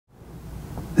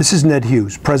This is Ned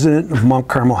Hughes, president of Mount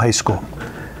Carmel High School.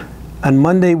 On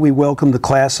Monday, we welcome the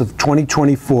class of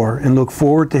 2024 and look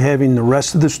forward to having the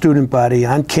rest of the student body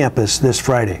on campus this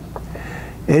Friday.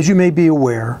 As you may be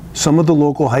aware, some of the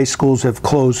local high schools have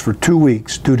closed for 2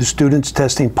 weeks due to students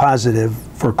testing positive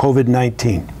for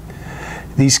COVID-19.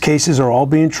 These cases are all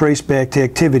being traced back to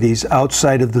activities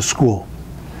outside of the school.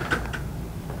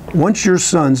 Once your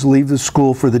sons leave the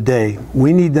school for the day,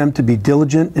 we need them to be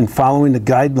diligent in following the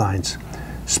guidelines.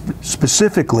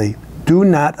 Specifically, do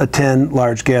not attend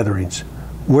large gatherings.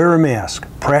 Wear a mask,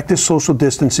 practice social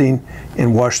distancing,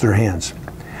 and wash their hands.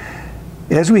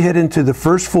 As we head into the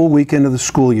first full weekend of the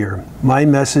school year, my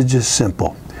message is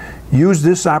simple. Use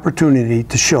this opportunity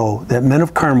to show that men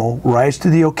of Carmel rise to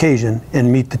the occasion and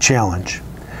meet the challenge.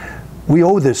 We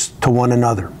owe this to one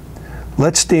another.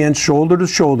 Let's stand shoulder to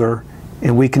shoulder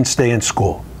and we can stay in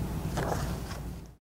school.